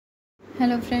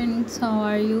Hello friends, how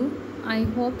are you? I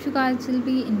hope you guys will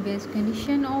be in best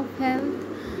condition of health,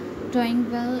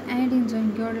 doing well and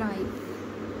enjoying your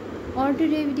life. Our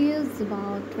today video is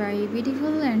about very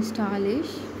beautiful and stylish,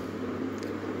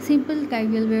 simple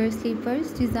casual wear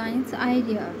slippers designs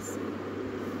ideas.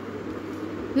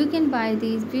 You can buy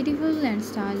these beautiful and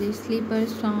stylish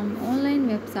slippers from online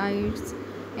websites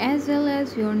as well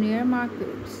as your near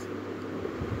markets.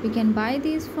 You can buy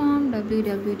these from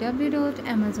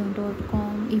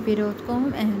www.amazon.com,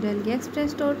 ebay.com and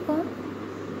aliexpress.com.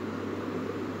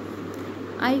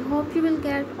 I hope you will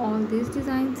get all these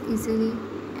designs easily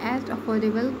at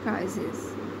affordable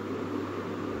prices.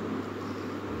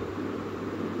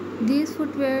 These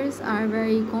footwears are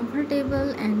very comfortable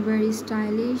and very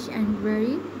stylish and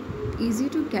very easy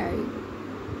to carry.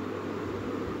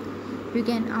 You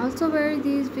can also wear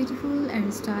these beautiful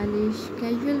and stylish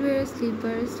casual wear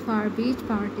slippers for beach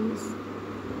parties.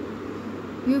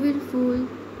 You will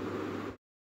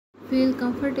feel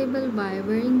comfortable by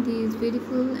wearing these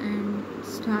beautiful and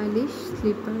stylish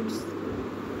slippers.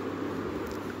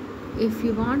 If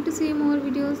you want to see more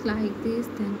videos like this,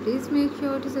 then please make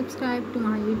sure to subscribe to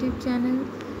my YouTube channel,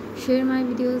 share my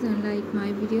videos and like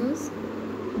my videos.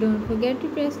 Don't forget to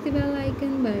press the bell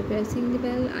icon. By pressing the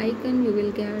bell icon, you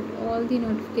will get all the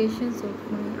notifications of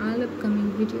my all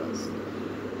upcoming videos.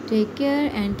 Take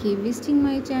care and keep visiting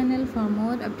my channel for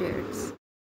more updates.